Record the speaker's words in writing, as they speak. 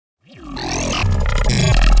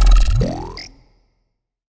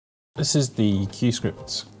This is the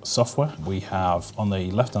CueScript software. We have on the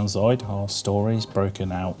left-hand side our stories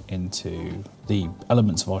broken out into the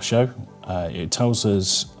elements of our show. It tells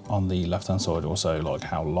us on the left-hand side also like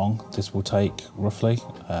how long this will take roughly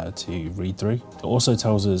to read through. It also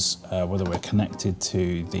tells us whether we're connected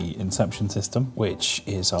to the Inception system, which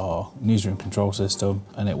is our newsroom control system,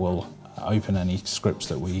 and it will open any scripts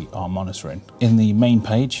that we are monitoring. In the main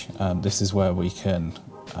page, this is where we can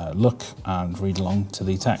look and read along to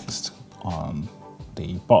the text. On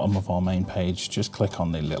the bottom of our main page, just click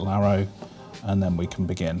on the little arrow and then we can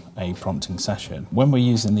begin a prompting session. When we're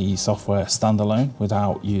using the software standalone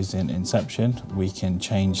without using Inception, we can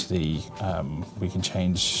change the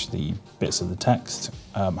bits of the text.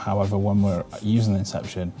 However, when we're using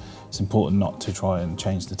Inception, it's important not to try and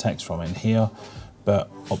change the text from in here,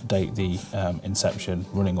 but update the Inception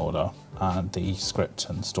running order and the script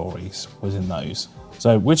and stories within those.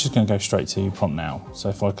 So we're just going to go straight to prompt now. So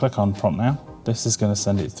if I click on prompt now, this is going to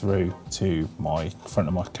send it through to my front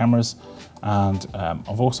of my cameras, and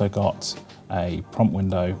I've also got a prompt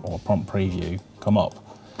window or prompt preview come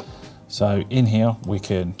up. So in here we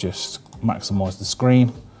can just maximize the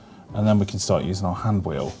screen, and then we can start using our hand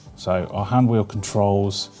wheel. So our hand wheel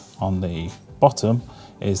controls on the bottom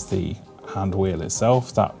is the hand wheel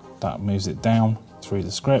itself that moves it down through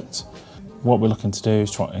the script. What we're looking to do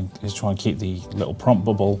is try and keep the little prompt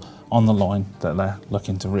bubble on the line that they're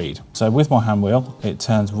looking to read. So with my hand wheel, it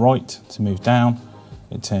turns right to move down,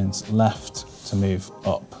 it turns left to move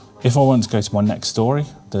up. If I want to go to my next story,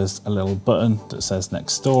 there's a little button that says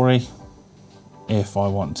next story. If I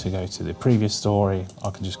want to go to the previous story, I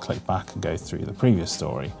can just click back and go through the previous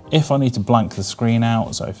story. If I need to blank the screen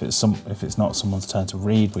out, so if it's not someone's turn to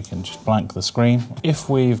read, we can just blank the screen. If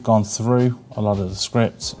we've gone through a lot of the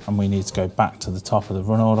script and we need to go back to the top of the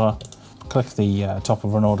run order, click the top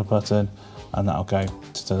of run order button and that'll go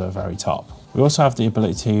to the very top. We also have the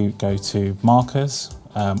ability to go to markers.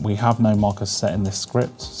 We have no markers set in this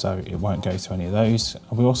script, so it won't go to any of those.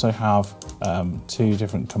 We also have two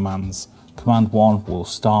different commands. Command 1 will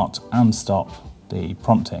start and stop the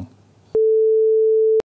prompting.